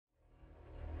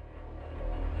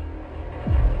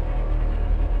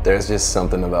There's just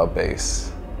something about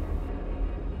bass.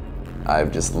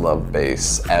 I've just loved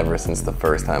bass ever since the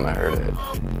first time I heard it.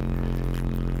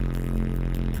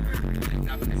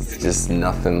 It's just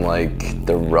nothing like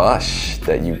the rush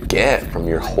that you get from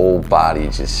your whole body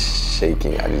just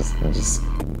shaking. I just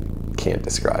can't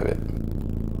describe it.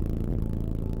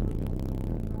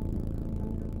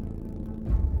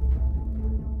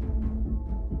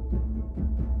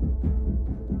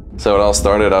 So it all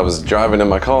started, I was driving in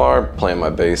my car, playing my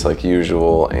bass like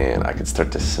usual, and I could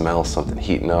start to smell something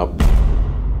heating up.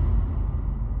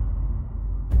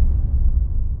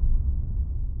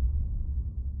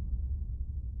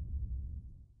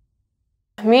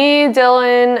 Me,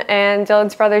 Dylan, and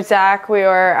Dylan's brother Zach, we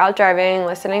were out driving,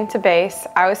 listening to bass.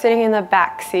 I was sitting in the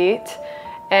back seat,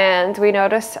 and we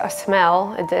noticed a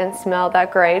smell. It didn't smell that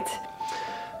great.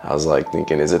 I was like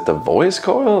thinking, is it the voice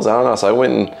coils? I don't know, so I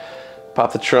went and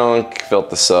popped the trunk, felt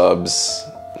the subs,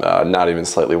 not even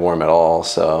slightly warm at all.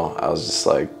 So I was just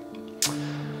like,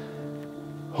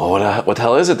 well, what the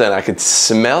hell is it then? I could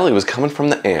smell it was coming from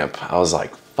the amp. I was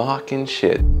like, fucking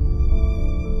shit.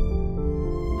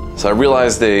 So I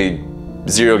realized a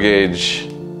 0 gauge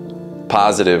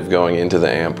positive going into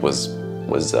the amp was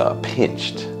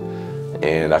pinched.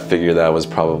 And I figured that was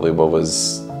probably what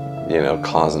was, you know,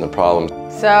 causing the problem.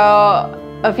 So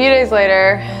a few days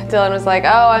later, Dylan was like,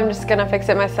 oh, I'm just gonna fix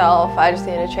it myself. I just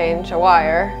need to change a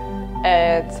wire.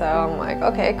 And so I'm like,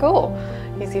 okay, cool,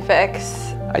 easy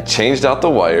fix. I changed out the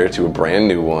wire to a brand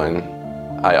new one.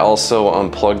 I also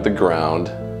unplugged the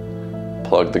ground,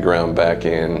 plugged the ground back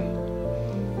in.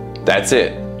 That's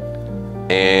it.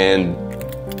 And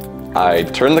I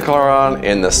turned the car on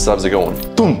and the subs are going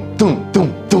boom, boom,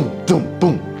 boom, boom, boom,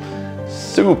 boom.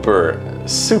 Super,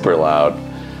 super loud.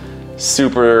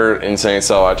 Super insane.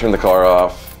 So I turned the car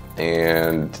off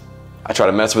and I try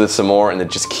to mess with it some more and it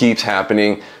just keeps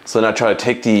happening. So then I try to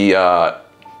take the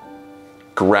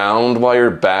ground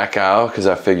wire back out because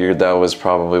I figured that was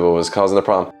probably what was causing the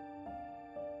problem.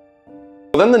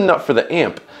 Then the nut for the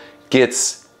amp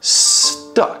gets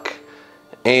stuck.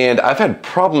 And I've had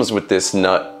problems with this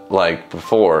nut like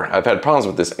before. I've had problems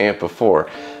with this amp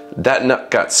before. That nut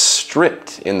got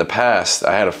stripped in the past.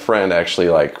 I had a friend actually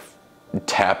like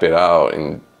tap it out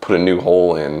and put a new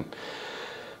hole in,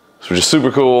 which is super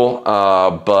cool,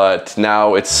 but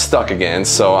now it's stuck again,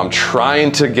 so I'm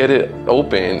trying to get it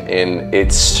open and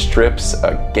it strips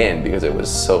again because it was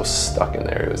so stuck in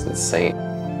there. It was insane.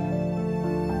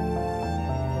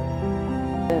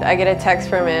 And I get a text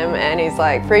from him and he's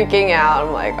like freaking out.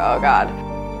 I'm like, oh God.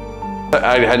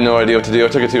 I had no idea what to do. I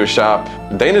took it to a shop.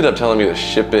 They ended up telling me to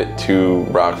ship it to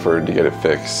Rockford to get it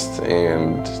fixed,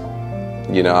 and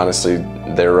you know, honestly,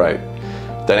 they're right.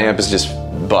 That amp is just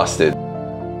busted.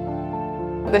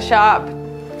 The shop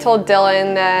told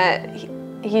Dylan that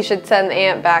he should send the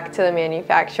amp back to the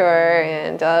manufacturer,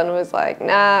 and Dylan was like,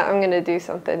 nah, I'm gonna do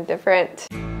something different.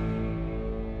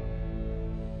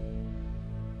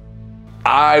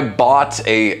 I bought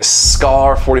a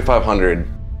Scar 4500.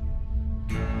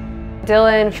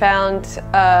 Dylan found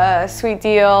a sweet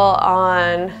deal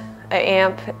on an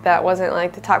amp that wasn't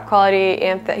like the top quality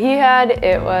amp that he had.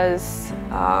 It was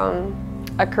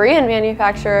a Korean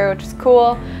manufacturer, which is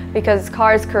cool because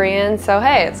Car's Korean, so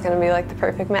hey, it's gonna be like the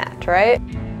perfect match, right?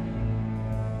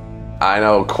 I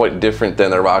know, quite different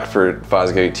than the Rockford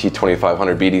Fosgate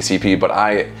T2500 BDCP, but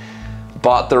I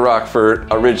bought the Rockford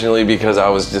originally because I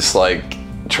was just like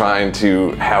trying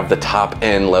to have the top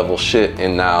end level shit,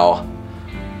 and now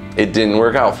it didn't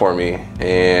work out for me,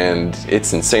 and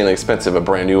it's insanely expensive. A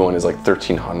brand new one is like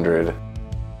 $1,300.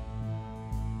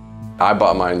 I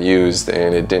bought mine used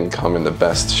and it didn't come in the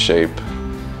best shape.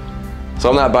 So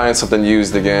I'm not buying something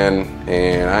used again,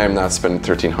 and I am not spending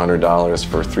 $1,300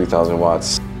 for 3,000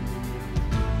 watts.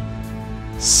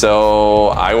 So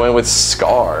I went with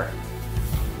Scar.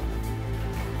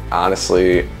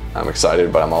 Honestly, I'm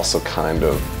excited, but I'm also kind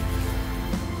of...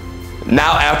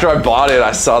 Now, after I bought it,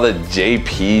 I saw the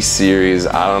JP series.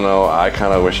 I don't know, I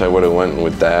kind of wish I would have went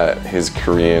with that, his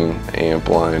Korean amp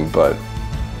line, but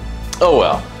oh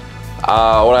well.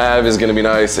 What I have is gonna be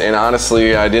nice, and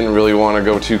honestly, I didn't really want to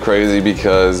go too crazy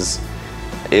because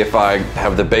if I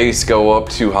have the bass go up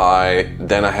too high,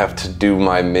 then I have to do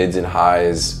my mids and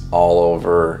highs all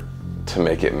over to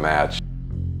make it match.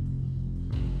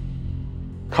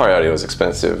 Car audio is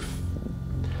expensive.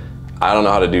 I don't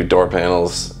know how to do door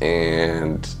panels,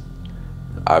 and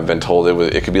I've been told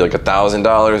it could be like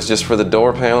 $1,000 just for the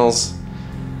door panels.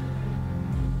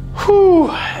 Whew,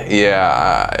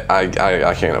 yeah,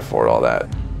 I can't afford all that.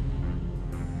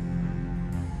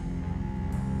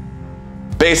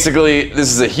 basically,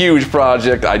 this is a huge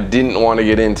project I didn't want to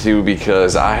get into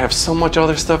because I have so much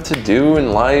other stuff to do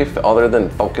in life other than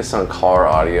focus on car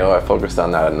audio. I focused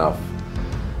on that enough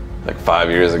like 5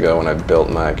 years ago when I built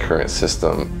my current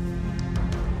system.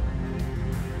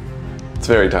 It's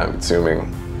very time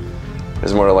consuming.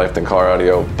 There's more to life than car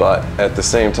audio, but at the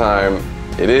same time,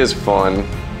 it is fun,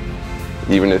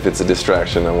 even if it's a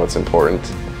distraction on what's important.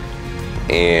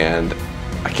 And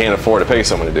I can't afford to pay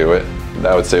someone to do it.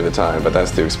 That would save the time, but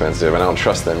that's too expensive, and I don't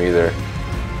trust them either.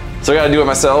 So I gotta do it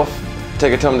myself,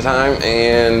 take a ton of time,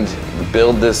 and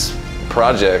build this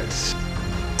project.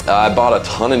 I bought a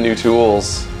ton of new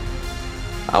tools.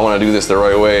 I wanna do this the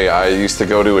right way. I used to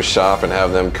go to a shop and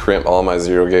have them crimp all my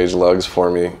zero gauge lugs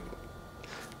for me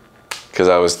because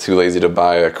I was too lazy to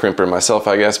buy a crimper myself,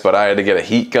 I guess, but I had to get a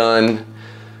heat gun.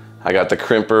 I got the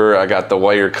crimper, I got the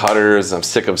wire cutters. I'm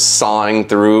sick of sawing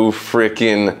through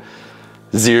freaking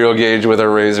zero gauge with a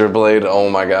razor blade. Oh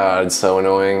my God, it's so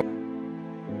annoying.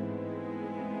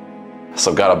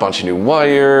 So got a bunch of new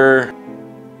wire.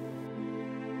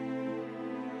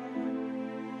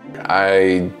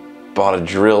 I bought a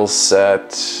drill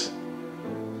set.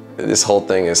 This whole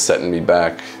thing is setting me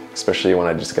back, especially when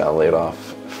I just got laid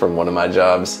off from one of my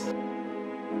jobs.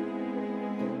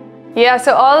 Yeah,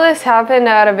 so all this happened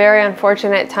at a very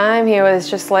unfortunate time. He was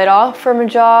just laid off from a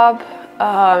job.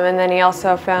 And then he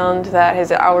also found that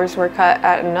his hours were cut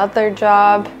at another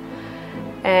job,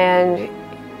 and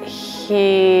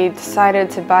he decided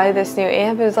to buy this new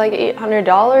amp. It was like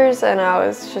 $800, and I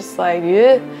was just like,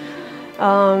 yeah.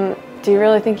 Do you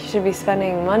really think you should be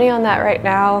spending money on that right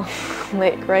now?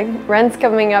 Like, rent's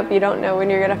coming up, you don't know when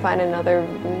you're gonna find another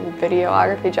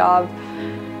videography job.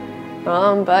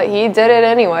 But he did it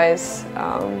anyways.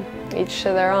 Each to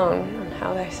their own on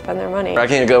how they spend their money. I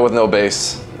can't go with no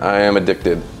bass. I am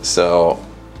addicted, so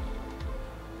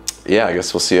yeah, I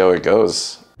guess we'll see how it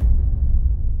goes.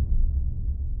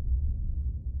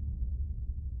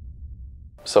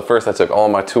 So first I took all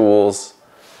my tools,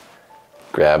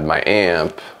 grabbed my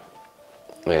amp,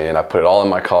 and I put it all in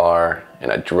my car,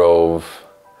 and I drove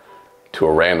to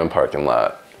a random parking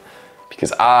lot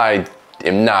because I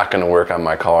am not gonna work on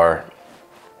my car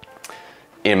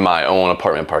in my own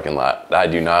apartment parking lot. I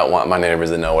do not want my neighbors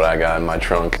to know what I got in my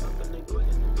trunk.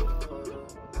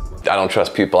 I don't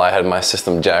trust people. I had my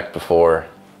system jacked before.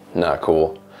 Not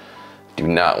cool. Do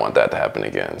not want that to happen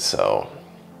again. So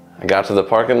I got to the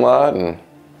parking lot and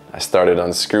I started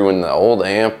unscrewing the old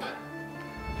amp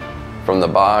from the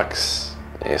box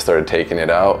and started taking it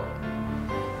out.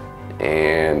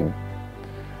 And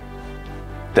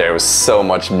there was so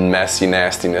much messy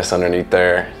nastiness underneath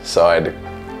there. So I had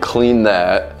to clean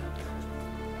that,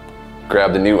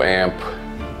 grab the new amp,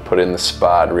 put it in the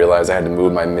spot, realized I had to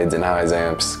move my mids and highs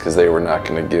amps because they were not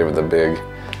going to give the big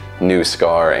new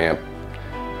Scar amp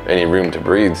any room to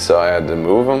breathe, so I had to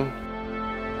move them.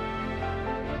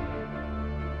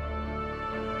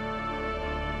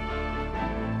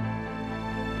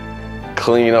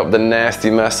 Clean up the nasty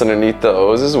mess underneath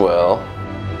those as well.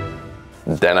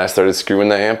 Then I started screwing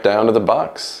the amp down to the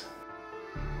box.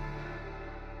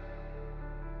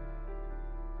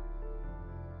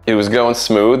 It was going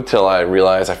smooth till I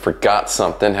realized I forgot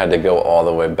something, had to go all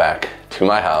the way back to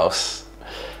my house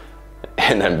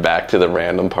and then back to the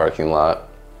random parking lot.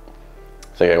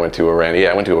 I think I went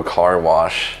to a car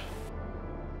wash.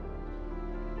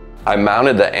 I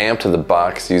mounted the amp to the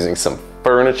box using some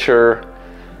furniture,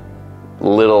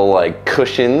 little like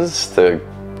cushions to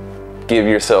give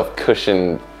yourself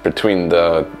cushion between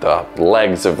the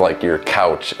legs of like your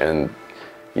couch and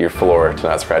your floor to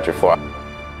not scratch your floor.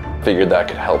 Figured that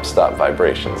could help stop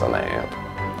vibrations on the amp.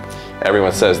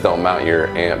 Everyone says don't mount your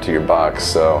amp to your box,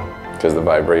 so because the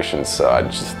vibrations, so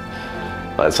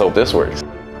let's hope this works.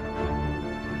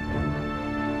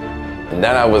 And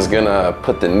then I was gonna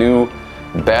put the new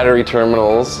battery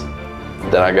terminals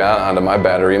that I got onto my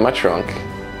battery in my trunk.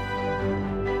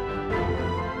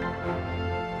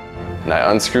 And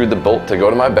I unscrewed the bolt to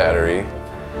go to my battery.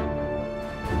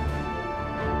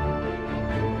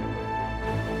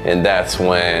 And that's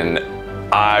when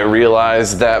I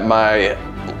realized that my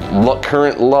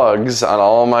current lugs on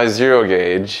all my zero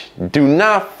gauge do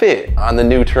not fit on the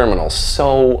new terminal.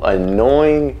 So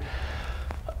annoying.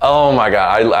 Oh my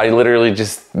God, I literally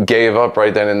just gave up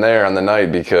right then and there on the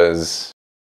night because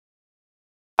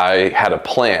I had a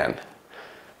plan.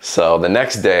 So the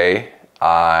next day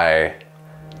I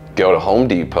go to Home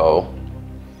Depot,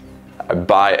 I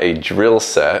buy a drill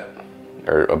set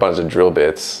or a bunch of drill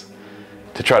bits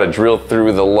to try to drill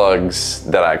through the lugs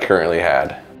that I currently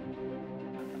had.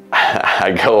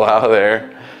 I go out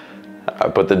there, I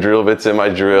put the drill bits in my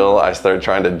drill, I start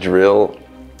trying to drill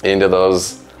into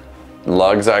those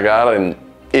lugs I got, and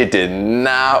it did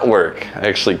not work. I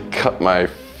actually cut my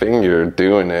finger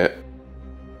doing it.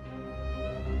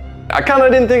 I kind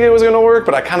of didn't think it was gonna work,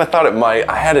 but I kind of thought it might.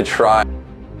 I had to try.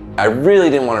 I really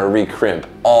didn't want to re-crimp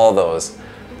all those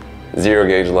 0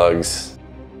 gauge lugs.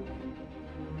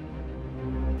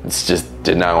 It's just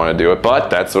did not want to do it, but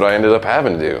that's what I ended up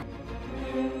having to do.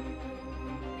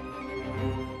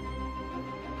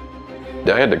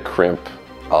 I had to crimp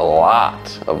a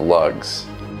lot of lugs.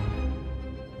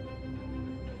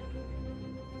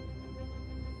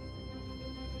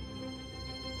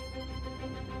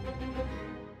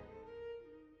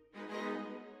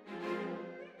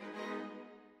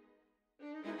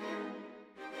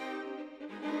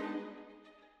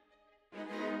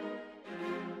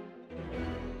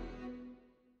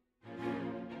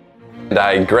 And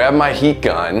I grabbed my heat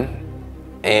gun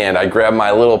and I grabbed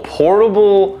my little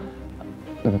portable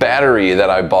battery that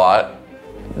I bought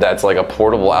that's like a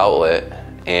portable outlet,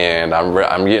 and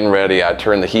I'm getting ready. I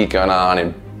turned the heat gun on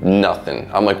and nothing.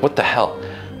 I'm like, what the hell?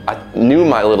 I knew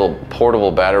my little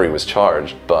portable battery was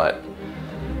charged, but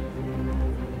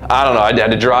I don't know. I had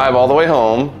to drive all the way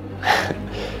home.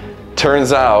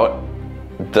 Turns out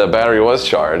the battery was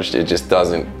charged. It just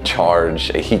doesn't charge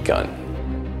a heat gun.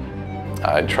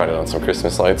 I tried it on some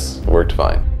Christmas lights, worked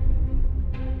fine.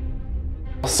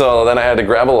 So then I had to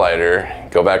grab a lighter,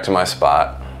 go back to my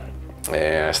spot,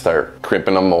 and I start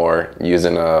crimping them more,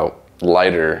 using a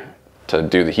lighter to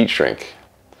do the heat shrink.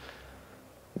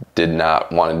 Did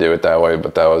not want to do it that way,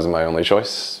 but that was my only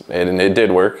choice. And it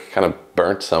did work, kind of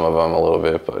burnt some of them a little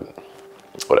bit, but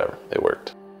whatever, it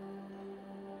worked.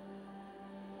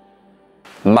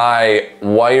 My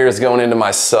wires going into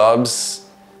my subs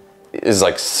is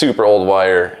like super old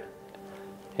wire,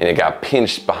 and it got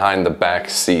pinched behind the back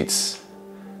seats.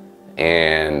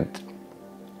 And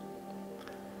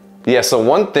yeah, so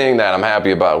one thing that I'm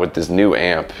happy about with this new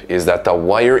amp is that the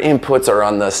wire inputs are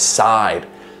on the side.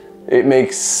 It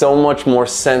makes so much more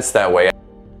sense that way.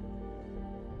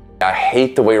 I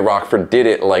hate the way Rockford did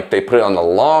it, like they put it on the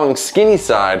long skinny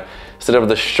side instead of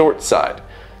the short side.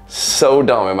 So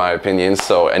dumb in my opinion.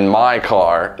 So in my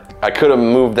car, I could have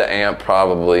moved the amp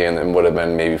probably and then would have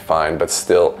been maybe fine, but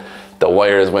still the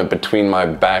wires went between my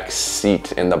back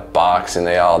seat and the box, and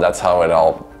that's how it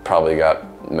all probably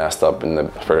got messed up in the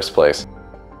first place.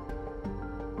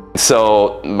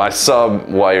 So my sub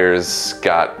wires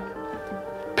got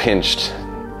pinched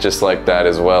just like that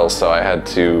as well. So I had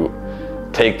to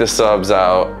take the subs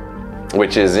out,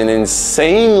 which is an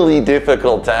insanely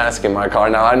difficult task in my car.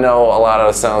 Now I know a lot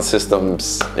of the sound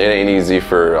systems, it ain't easy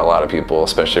for a lot of people,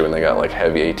 especially when they got like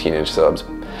heavy 18-inch subs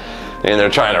and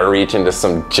they're trying to reach into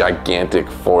some gigantic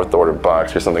 4th order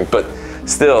box or something. But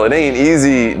still, it ain't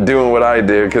easy doing what I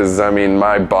do, because I mean,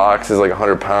 my box is like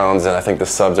 100 pounds and I think the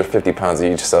subs are 50 pounds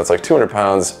each, so it's like 200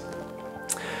 pounds.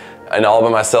 And all by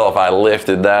myself, I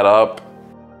lifted that up,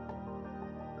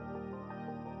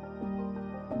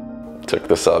 took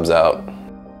the subs out,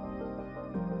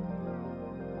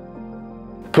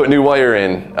 put new wire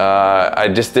in. I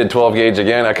just did 12 gauge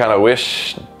again. I kind of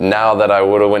wish now that I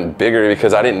would have went bigger,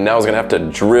 because I didn't know I was gonna have to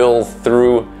drill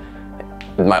through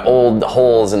my old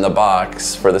holes in the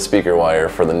box for the speaker wire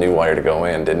for the new wire to go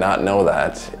in. Did not know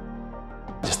that.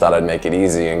 Just thought I'd make it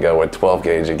easy and go with 12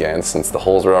 gauge again since the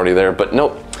holes were already there, but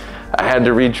nope. I had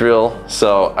to re-drill,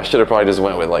 so I should have probably just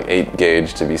went with like 8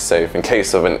 gauge to be safe in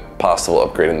case of a possible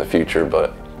upgrade in the future,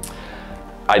 but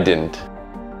I didn't.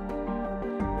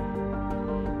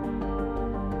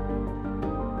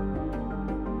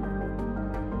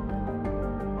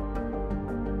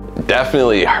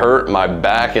 Definitely hurt my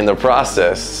back in the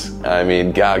process. I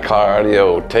mean, God, car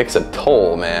audio takes a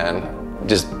toll, man.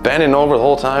 Just bending over the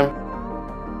whole time.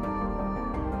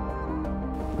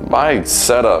 My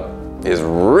setup is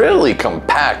really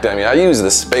compact. I mean, I use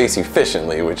the space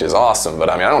efficiently, which is awesome,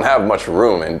 but I mean, I don't have much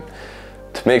room, and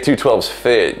to make 212s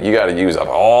fit, you gotta use up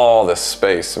all this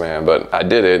space, man. But I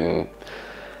did it,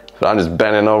 but I'm just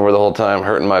bending over the whole time,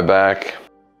 hurting my back.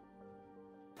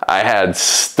 I had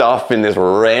stuff in this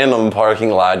random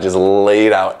parking lot just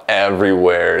laid out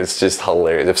everywhere. It's just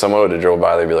hilarious. If someone would have drove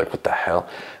by, they'd be like, what the hell?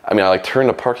 I mean, I like turned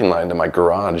the parking lot into my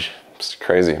garage. It's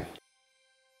crazy.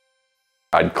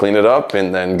 I'd clean it up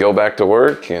and then go back to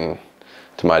work and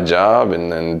to my job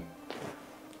and then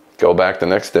go back the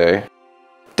next day.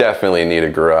 Definitely need a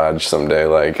garage someday.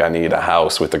 Like, I need a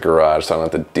house with a garage so I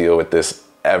don't have to deal with this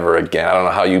ever again. I don't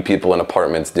know how you people in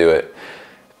apartments do it.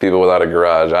 People without a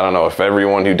garage. I don't know if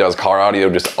everyone who does car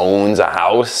audio just owns a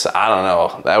house. I don't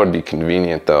know. That would be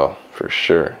convenient though, for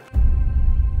sure.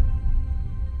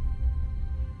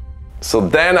 So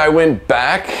then I went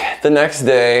back the next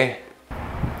day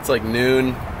It's like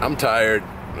noon. I'm tired.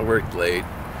 I worked late.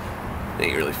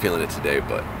 Ain't really feeling it today,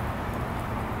 but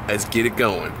let's get it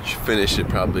going. Should finish it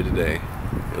probably today.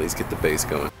 At least get the base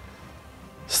going.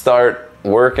 Start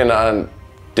working on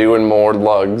doing more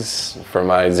lugs for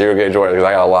my zero gauge wire because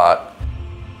I got a lot.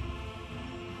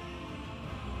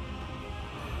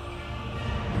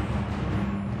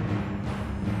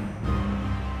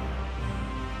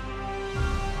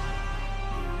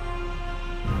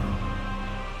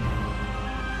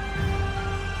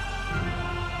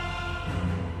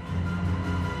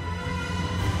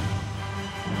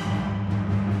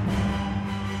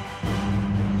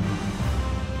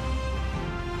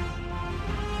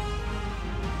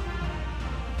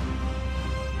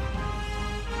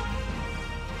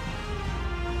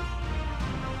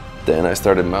 Then I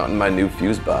started mounting my new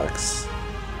fuse box.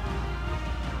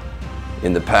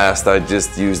 In the past, I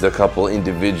just used a couple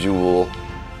individual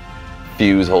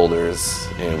fuse holders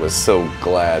and was so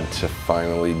glad to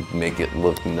finally make it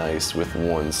look nice with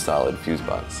one solid fuse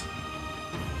box.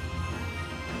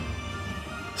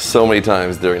 So many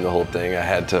times during the whole thing, I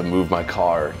had to move my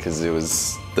car because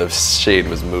the shade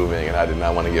was moving and I did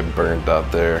not want to get burnt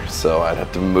out there, so I'd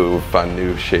have to move, find a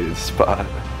new shaded spot.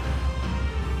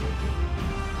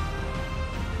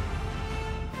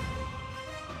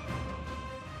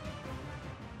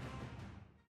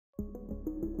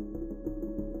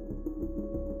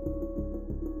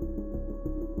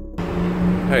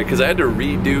 Alright, because I had to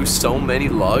redo so many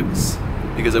lugs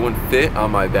because it wouldn't fit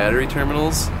on my battery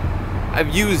terminals.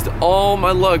 I've used all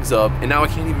my lugs up and now I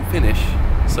can't even finish.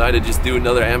 So I had to just do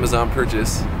another Amazon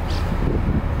purchase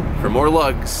for more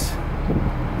lugs.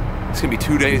 It's gonna be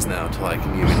 2 days now until I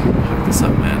can even hook this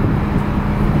up,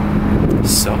 man.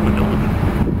 So annoying.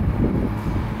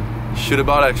 Should have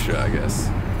bought extra, I guess.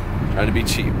 Trying to be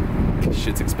cheap.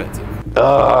 Shit's expensive.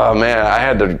 Oh man, I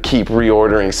had to keep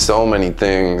reordering so many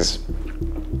things.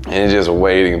 And just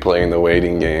waiting, playing the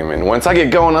waiting game. And once I get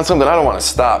going on something, I don't want to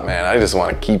stop, man. I just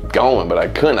want to keep going, but I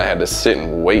couldn't. I had to sit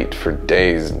and wait for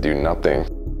days and do nothing.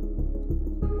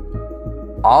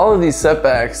 All of these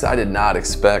setbacks I did not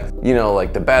expect. You know,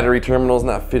 like the battery terminals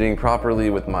not fitting properly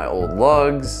with my old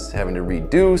lugs, having to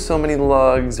redo so many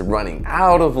lugs, running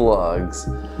out of lugs.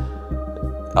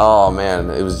 Oh man,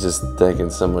 it was just taking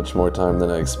so much more time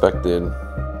than I expected.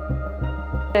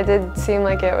 It did seem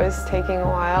like it was taking a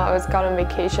while. I was gone on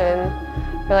vacation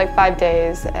for like 5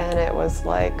 days and it was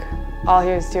like all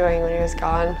he was doing when he was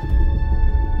gone.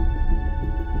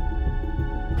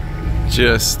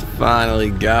 Just finally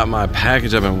got my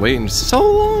package I've been waiting so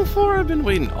long for. I've been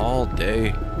waiting all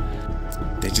day.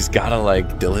 They just gotta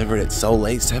like deliver it so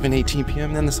late, 7:18 p.m.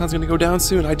 and then the sun's gonna go down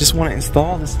soon. I just want to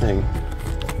install this thing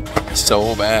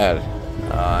so bad.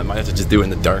 I might have to just do it in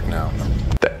the dark now.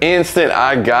 The instant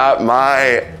I got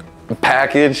my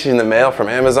package in the mail from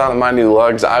Amazon and my new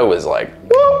lugs, I was like,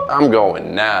 woo, I'm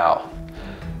going now.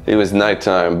 It was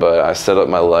nighttime, but I set up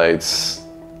my lights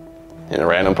in a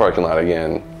random parking lot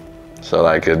again so that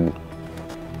I could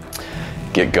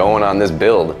get going on this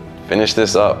build, finish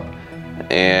this up,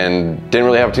 and didn't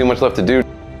really have too much left to do.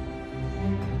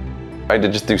 I had to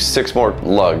just do 6 more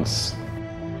lugs.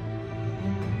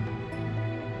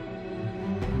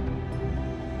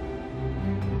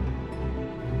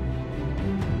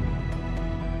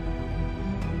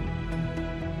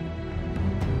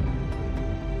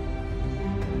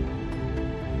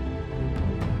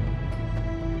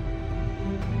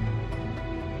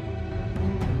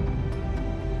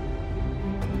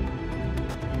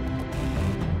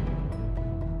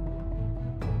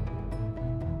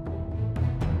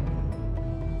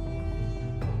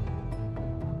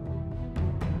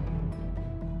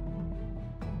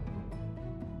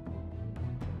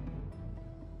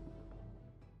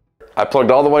 I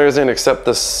plugged all the wires in except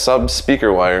the sub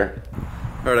speaker wire.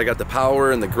 All right, I got the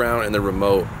power and the ground and the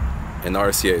remote, and the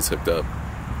RCA is hooked up.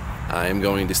 I am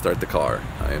going to start the car.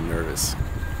 I am nervous.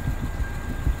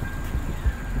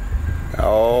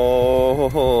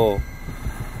 Oh.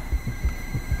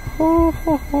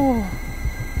 Oh.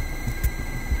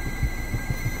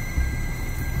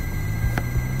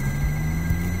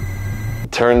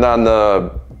 Turned on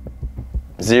the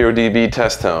 0 dB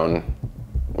test tone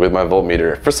with my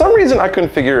voltmeter. For some reason, I couldn't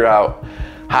figure out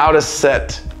how to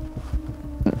set,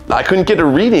 I couldn't get a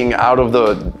reading out of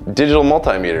the digital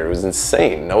multimeter. It was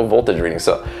insane, no voltage reading.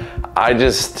 So I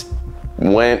just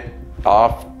went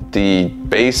off the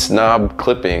bass knob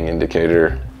clipping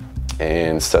indicator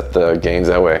and set the gains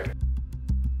that way.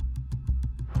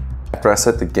 After I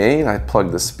set the gain, I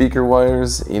plugged the speaker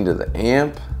wires into the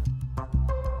amp.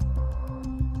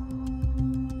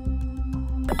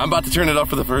 I'm about to turn it up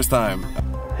for the first time.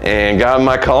 and got in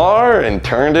my car and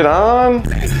turned it on.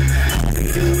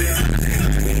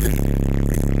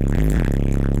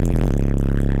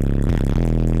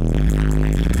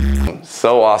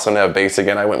 So awesome to have bass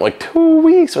again. I went like 2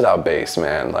 weeks without bass,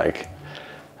 man. Like,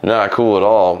 not cool at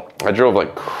all. I drove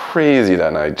like crazy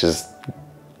that night, just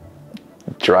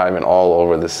driving all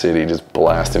over the city, just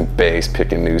blasting bass,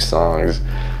 picking new songs,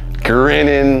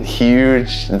 grinning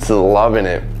huge, just loving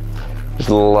it.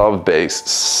 Just love bass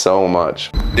so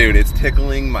much. Dude, it's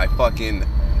tickling my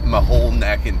whole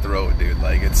neck and throat, dude.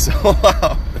 Like, it's so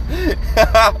loud.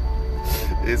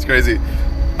 It's crazy.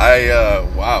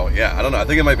 Wow, yeah, I don't know. I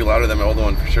think it might be louder than my older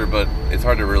one for sure, but it's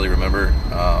hard to really remember.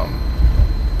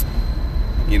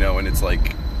 You know, and it's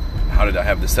like, how did I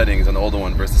have the settings on the older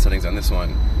one versus the settings on this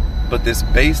one? But this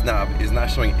bass knob is not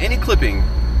showing any clipping,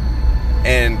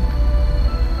 and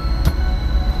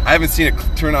I haven't seen it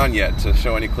turn on yet to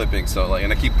show any clipping. So like,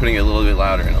 and I keep putting it a little bit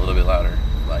louder and a little bit louder.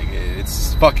 Like,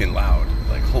 it's fucking loud.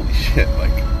 Like, holy shit,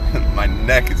 like my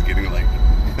neck is getting like,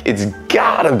 it's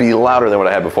gotta be louder than what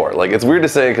I had before. Like, it's weird to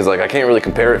say because like I can't really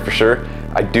compare it for sure.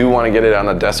 I do want to get it on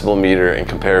a decibel meter and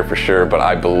compare it for sure, but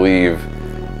I believe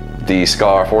the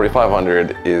Scar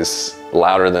 4500 is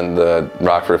louder than the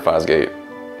Rockford Fosgate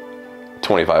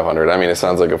 2500. I mean, it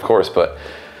sounds like, of course, but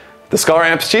the Scar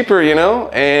amp's cheaper, you know?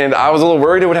 And I was a little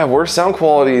worried it would have worse sound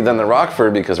quality than the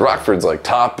Rockford because Rockford's like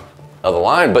top of the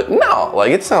line, but no,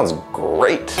 like it sounds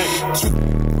great.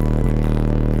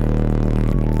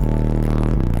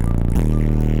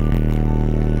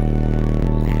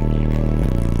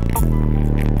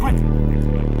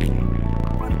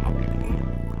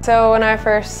 So when I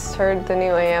first heard the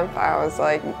new amp, I was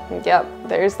like, yep,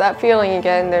 there's that feeling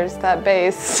again, there's that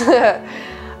bass.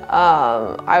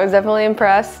 I was definitely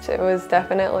impressed. It was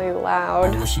definitely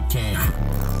loud.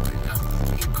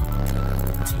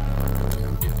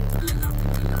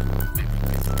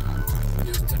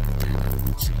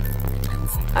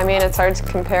 I mean, it's hard to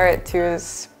compare it to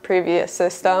his previous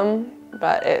system,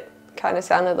 but it kind of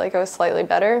sounded like it was slightly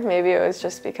better. Maybe it was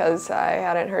just because I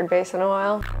hadn't heard bass in a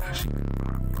while.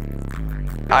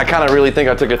 I kind of really think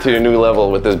I took it to a new level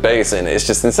with this bass, and it's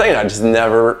just insane. I just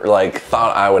never like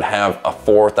thought I would have a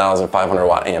 4,500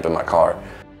 watt amp in my car.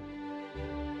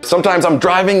 Sometimes I'm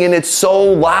driving and it's so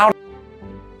loud.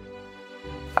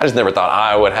 I just never thought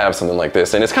I would have something like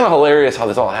this, and it's kind of hilarious how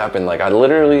this all happened. Like, I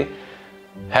literally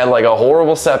had like a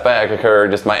horrible setback occur.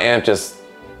 Just my amp just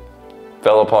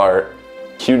fell apart.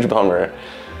 Huge bummer.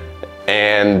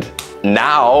 And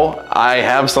now I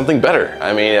have something better.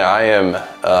 I mean, I am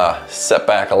set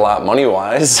back a lot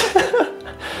money-wise,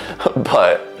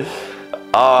 but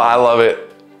I love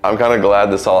it. I'm kind of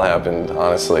glad this all happened,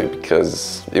 honestly,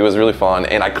 because it was really fun.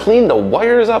 And I cleaned the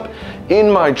wires up in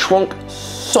my trunk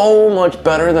so much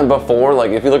better than before.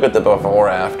 Like, if you look at the before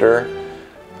after,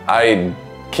 I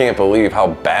can't believe how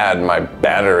bad my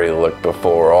battery looked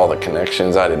before. All the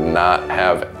connections, I did not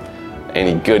have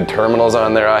any good terminals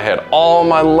on there. I had all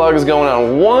my lugs going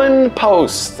on one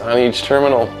post on each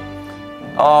terminal.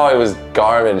 Oh, it was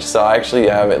garbage. So I actually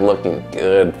have it looking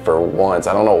good for once.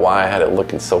 I don't know why I had it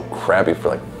looking so crappy for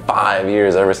like 5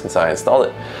 years ever since I installed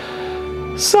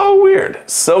it. So weird,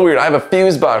 so weird. I have a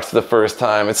fuse box for the first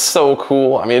time. It's so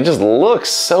cool. I mean, it just looks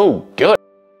so good.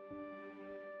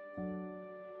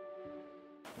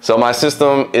 So my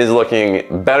system is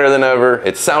looking better than ever.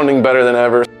 It's sounding better than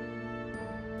ever.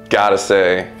 Gotta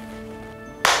say,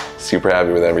 super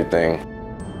happy with everything.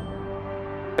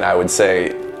 And I would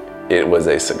say it was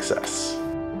a success.